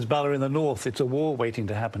with Hezbollah in the north, it's a war waiting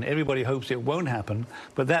to happen. Everybody hopes it won't happen,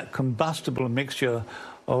 but that combustible mixture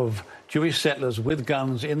of Jewish settlers with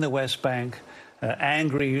guns in the West Bank,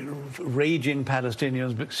 angry, raging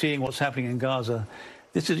Palestinians seeing what's happening in Gaza.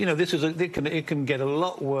 It can get a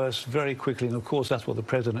lot worse very quickly, and of course that's what the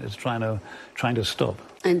president is trying to stop.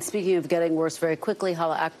 And speaking of getting worse very quickly,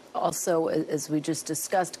 Hala also, as we just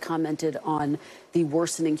discussed, commented on the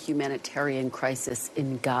worsening humanitarian crisis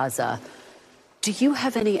in Gaza. Do you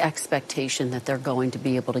have any expectation that they're going to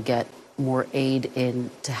be able to get more aid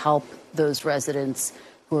in to help those residents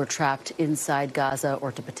who are trapped inside Gaza,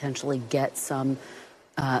 or to potentially get some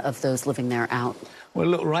of those living there out? Well,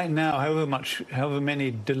 look, right now, however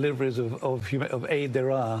many deliveries of aid there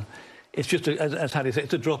are, it's just, as Hattie said,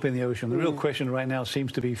 it's a drop in the ocean. The real question right now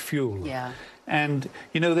seems to be fuel. Yeah. And,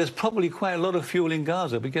 you know, there's probably quite a lot of fuel in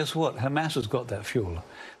Gaza, but guess what? Hamas has got that fuel.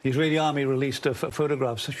 The Israeli army released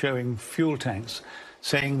photographs showing fuel tanks,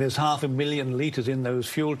 saying there's 500,000 litres in those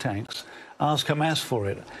fuel tanks. Ask Hamas for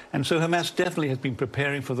it. And so Hamas definitely has been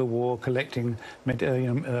preparing for the war, collecting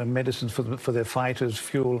medicines for their fighters,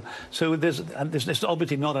 fuel. So there's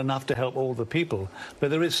obviously not enough to help all the people, but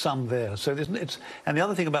there is some there. So and the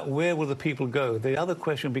other thing about where will the people go, the other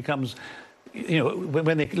question becomes, you know,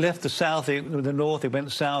 when they left the south, the north, they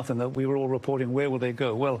went south, and we were all reporting, where will they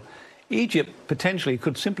go? Well, Egypt potentially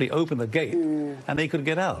could simply open the gate and they could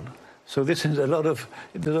get out. So this is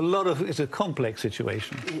it's a complex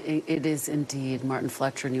situation. It is indeed, Martin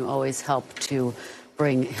Fletcher, and you always help to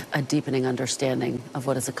bring a deepening understanding of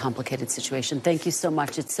what is a complicated situation. Thank you so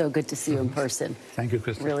much. It's so good to see you in person. Thank you,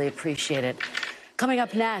 Kristen. Really appreciate it. Coming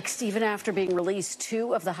up next, even after being released,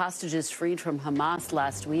 2 of the hostages freed from Hamas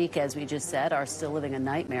last week, as we just said, are still living a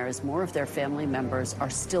nightmare as more of their family members are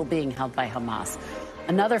still being held by Hamas.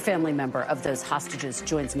 Another family member of those hostages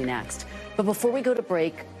joins me next. But before we go to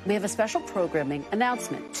break, we have a special programming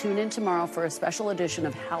announcement. Tune in tomorrow for a special edition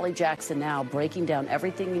of Hallie Jackson Now, breaking down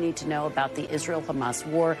everything you need to know about the Israel-Hamas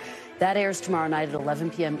war. That airs tomorrow night at 11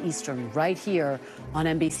 p.m. Eastern, right here on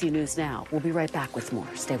NBC News Now. We'll be right back with more.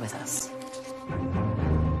 Stay with us.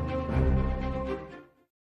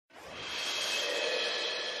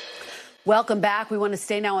 Welcome back. We want to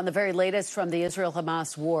stay now on the very latest from the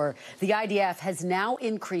Israel-Hamas war. The IDF has now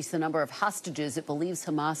increased the number of hostages it believes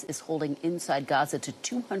Hamas is holding inside Gaza to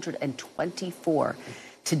 224.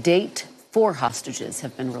 To date, 4 hostages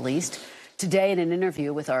have been released. Today, in an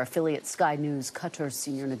interview with our affiliate Sky News, Qatar's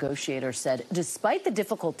senior negotiator said despite the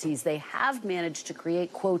difficulties, they have managed to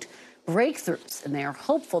create, quote, breakthroughs, and they are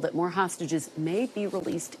hopeful that more hostages may be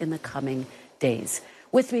released in the coming days.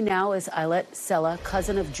 With me now is Ayelet Sella,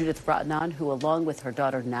 cousin of Judith Ratnan, who, along with her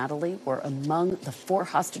daughter Natalie, were among the 4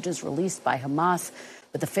 hostages released by Hamas.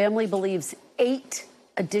 But the family believes 8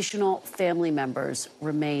 additional family members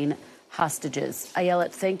remain hostages.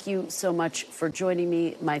 Ayelet, thank you so much for joining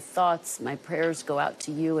me. My thoughts, my prayers go out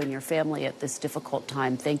to you and your family at this difficult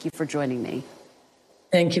time. Thank you for joining me.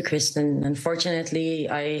 Thank you, Kristen. Unfortunately,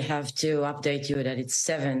 I have to update you that it's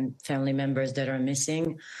 7 family members that are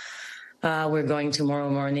missing. We're going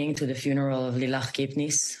tomorrow morning to the funeral of Lilach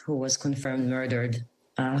Kipnis, who was confirmed murdered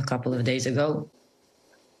a couple of days ago.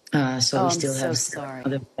 So we still have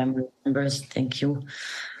other family members. Thank you.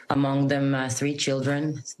 Among them, 3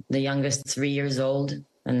 children, the youngest 3 years old,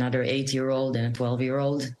 another 8-year-old and a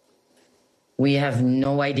 12-year-old. We have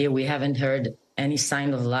no idea. We haven't heard any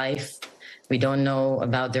sign of life. We don't know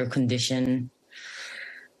about their condition.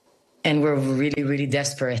 And we're really, really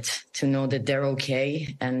desperate to know that they're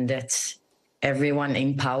okay and that everyone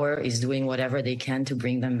in power is doing whatever they can to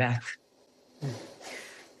bring them back.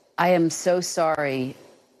 I am so sorry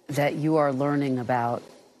that you are learning about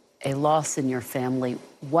a loss in your family.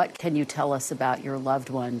 What can you tell us about your loved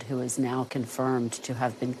one who is now confirmed to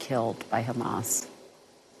have been killed by Hamas?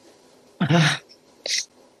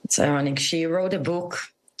 It's ironic. She wrote a book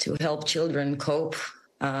to help children cope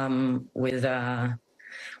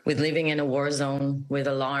with living in a war zone, with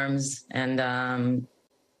alarms and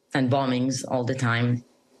bombings all the time.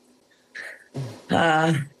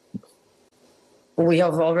 We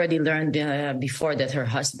have already learned before that her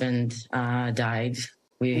husband died.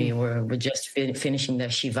 We were just finishing the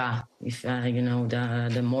Shiva,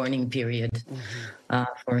 the mourning period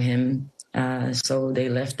for him. So they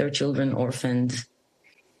left their children orphaned.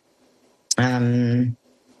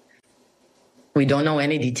 We don't know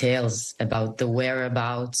any details about the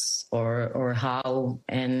whereabouts or how,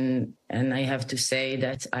 and I have to say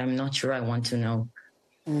that I'm not sure I want to know.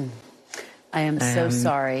 I am so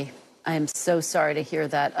sorry. I am so sorry to hear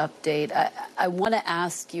that update. I want to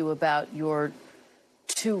ask you about your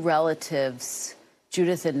 2 relatives,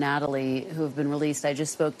 Judith and Natalie, who have been released. I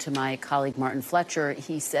just spoke to my colleague Martin Fletcher.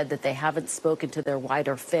 He said that they haven't spoken to their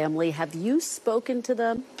wider family. Have you spoken to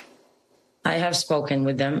them? I have spoken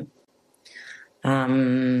with them.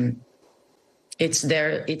 It's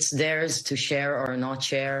theirs to share or not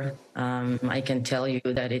share. I can tell you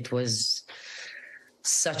that it was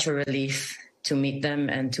such a relief to meet them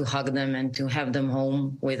and to hug them and to have them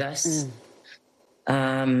home with us.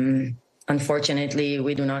 Unfortunately,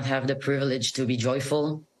 we do not have the privilege to be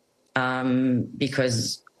joyful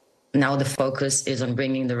because now the focus is on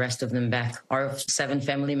bringing the rest of them back. Our 7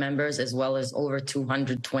 family members, as well as over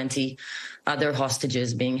 220 other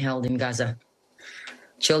hostages being held in Gaza.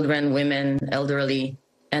 Children, women, elderly,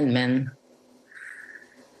 and men.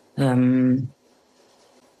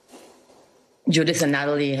 Judith and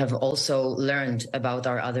Natalie have also learned about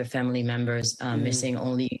our other family members missing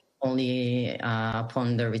only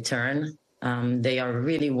upon their return. They are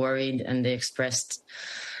really worried, and they expressed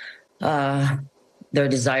their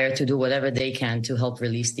desire to do whatever they can to help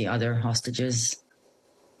release the other hostages.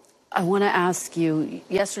 I want to ask you,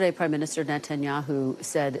 yesterday Prime Minister Netanyahu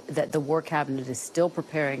said that the war cabinet is still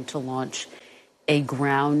preparing to launch a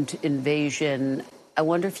ground invasion. I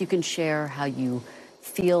wonder if you can share how you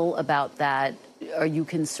feel about that. Are you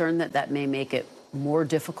concerned that that may make it more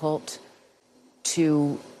difficult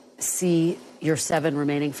to see your 7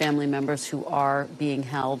 remaining family members who are being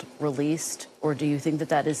held released, or do you think that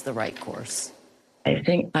that is the right course? I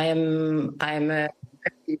think I'm a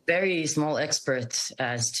very small expert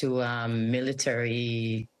as to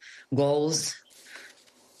military goals.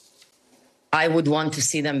 I would want to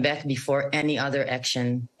see them back before any other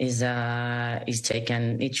action is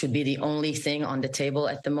taken. It should be the only thing on the table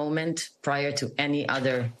at the moment prior to any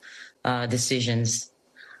other decisions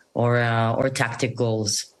or tactic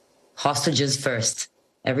goals. Hostages first,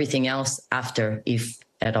 everything else after, if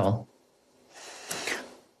at all.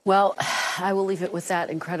 Well, I will leave it with that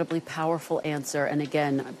incredibly powerful answer. And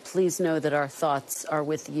again, please know that our thoughts are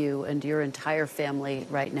with you and your entire family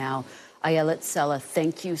right now. Ayelet Sella,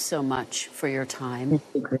 thank you so much for your time.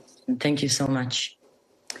 Thank you so much.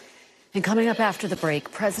 And coming up after the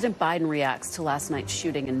break, President Biden reacts to last night's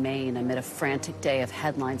shooting in Maine amid a frantic day of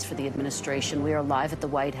headlines for the administration. We are live at the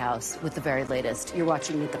White House with the very latest. You're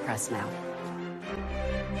watching Meet the Press now.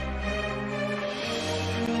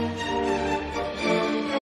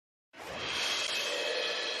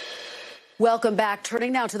 Welcome back.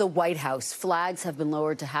 Turning now to the White House. Flags have been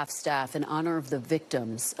lowered to half-staff in honor of the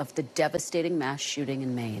victims of the devastating mass shooting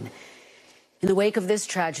in Maine. In the wake of this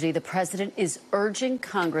tragedy, the president is urging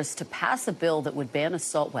Congress to pass a bill that would ban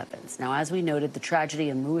assault weapons. Now, as we noted, the tragedy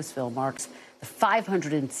in Louisville marks the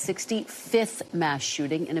 565th mass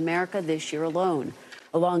shooting in America this year alone.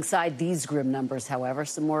 Alongside these grim numbers, however,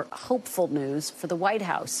 some more hopeful news for the White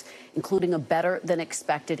House, including a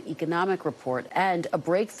better-than-expected economic report and a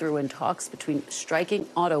breakthrough in talks between striking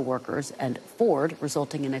auto workers and Ford,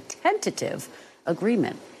 resulting in a tentative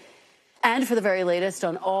agreement. And for the very latest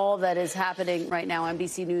on all that is happening right now,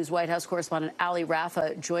 NBC News White House correspondent Ali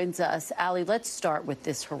Rafa joins us. Ali, let's start with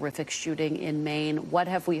this horrific shooting in Maine. What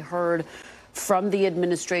have we heard from the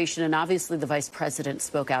administration? And obviously the vice president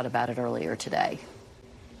spoke out about it earlier today.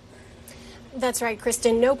 That's right,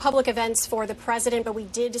 Kristen. No public events for the president, but we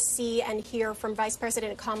did see and hear from Vice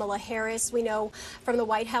President Kamala Harris. We know from the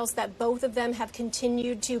White House that both of them have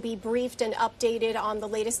continued to be briefed and updated on the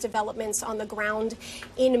latest developments on the ground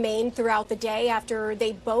in Maine throughout the day after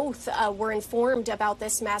they both were informed about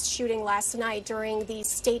this mass shooting last night during the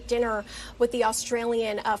state dinner with the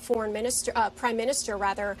Australian Prime Minister.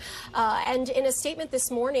 And in a statement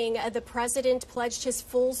this morning, the president pledged his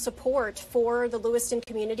full support for the Lewiston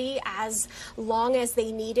community as long as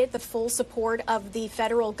they needed the full support of the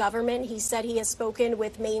federal government. He said he has spoken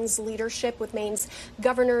with Maine's leadership, with Maine's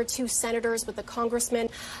governor, 2 senators, with the congressman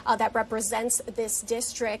that represents this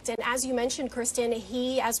district. And as you mentioned, Kristen,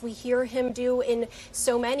 he, as we hear him do in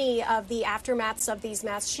so many of the aftermaths of these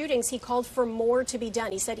mass shootings, he called for more to be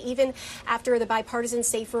done. He said even after the Bipartisan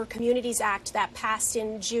Safer Communities Act that passed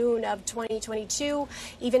in June of 2022,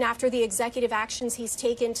 even after the executive actions he's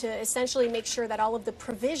taken to essentially make sure that all of the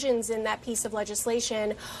provisions in that piece of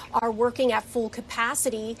legislation are working at full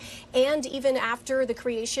capacity, and even after the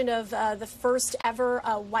creation of the first ever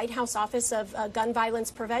White House Office of Gun Violence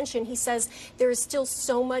Prevention, he says there is still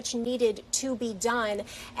so much needed to be done.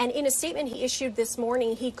 And in a statement he issued this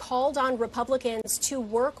morning, he called on Republicans to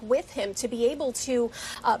work with him to be able to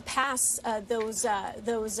pass those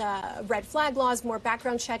red flag laws, more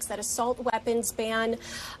background checks, that assault weapons ban,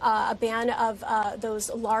 a ban of those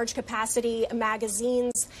large capacity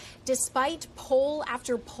magazines. Despite poll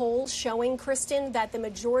after poll showing, Kristen, that the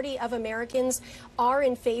majority of Americans are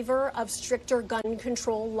in favor of stricter gun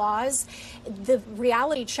control laws, the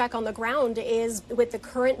reality check on the ground is with the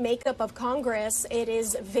current makeup of Congress, it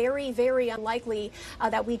is very, very unlikely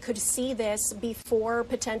that we could see this before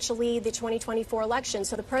potentially the 2024 election.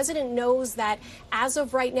 So the president knows that as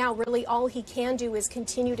of right now, really all he can do is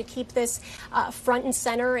continue to keep this front and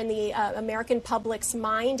center in the American public's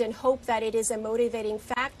mind and hope that it is a motivating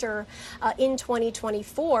factor in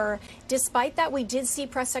 2024. Despite that, we did see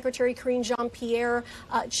Press Secretary Karine Jean-Pierre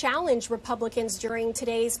challenge Republicans during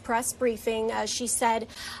today's press briefing. She said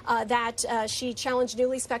that she challenged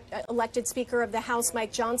newly elected Speaker of the House,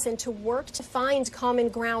 Mike Johnson, to work to find common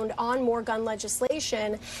ground on more gun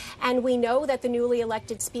legislation. And we know that the newly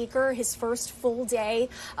elected Speaker, his first full day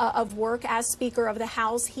of work as Speaker of the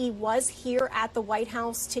House, he was here at the White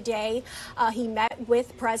House today. He met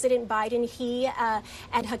with President Biden. He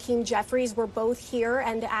and Hakeem Jeffries were both here,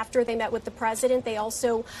 and after they met with the president, they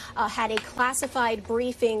also had a classified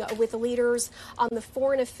briefing with leaders on the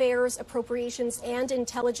Foreign Affairs, Appropriations, and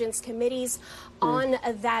Intelligence committees on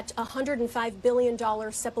that $105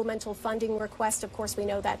 billion supplemental funding request. Of course, we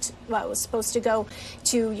know that was supposed to go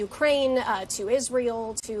to Ukraine, to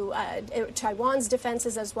Israel, to Taiwan's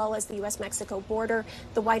defenses, as well as the U.S.-Mexico border.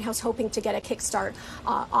 The White House hoping to get a kickstart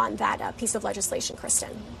on that piece of legislation, Kristen.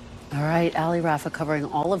 All right, Ali Rafa covering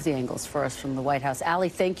all of the angles for us from the White House. Ali,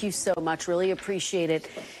 thank you so much. Really appreciate it.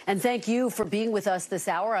 And thank you for being with us this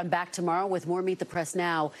hour. I'm back tomorrow with more Meet the Press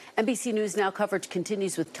Now. NBC News Now coverage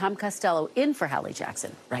continues with Tom Costello in for Hallie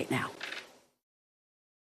Jackson right now.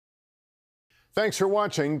 Thanks for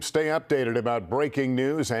watching. Stay updated about breaking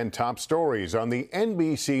news and top stories on the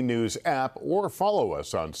NBC News app or follow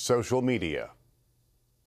us on social media.